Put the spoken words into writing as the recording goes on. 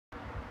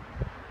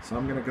So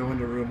I'm gonna go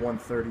into room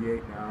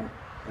 138 now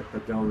at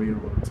the Rio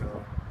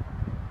Motel.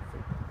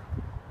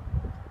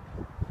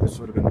 This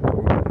would have been the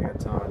door that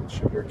Anton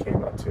Sugar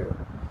came up to.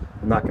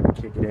 I'm not gonna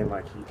kick it in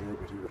like he did,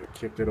 but he would have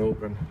kicked it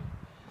open.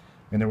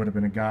 And there would have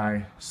been a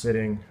guy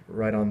sitting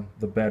right on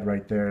the bed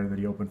right there that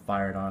he opened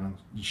fired on him.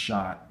 He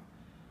shot.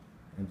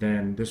 And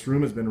then this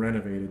room has been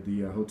renovated.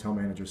 The hotel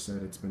manager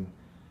said it's been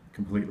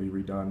completely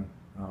redone.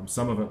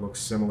 Some of it looks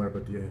similar,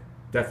 but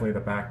definitely the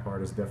back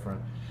part is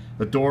different.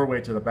 The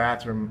doorway to the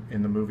bathroom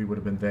in the movie would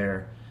have been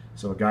there,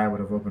 so a guy would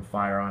have opened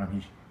fire on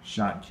him. He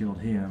shot and killed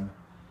him.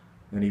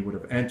 Then he would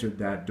have entered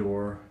that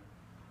door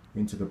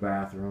into the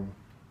bathroom,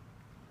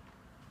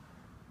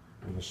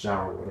 and the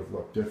shower would have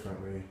looked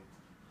differently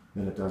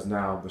than it does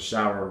now. The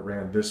shower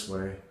ran this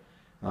way.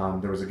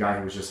 There was a guy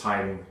who was just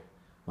hiding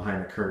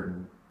behind the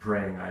curtain,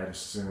 praying, I'd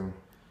assume,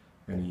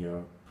 and he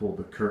pulled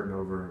the curtain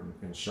over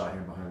and shot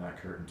him behind that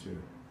curtain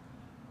too.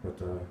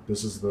 But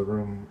this is the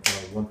room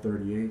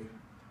 138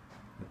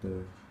 at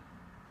the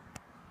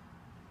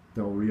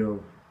Del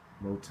Rio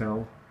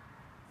Motel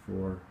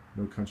for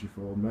No Country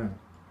for Old Men.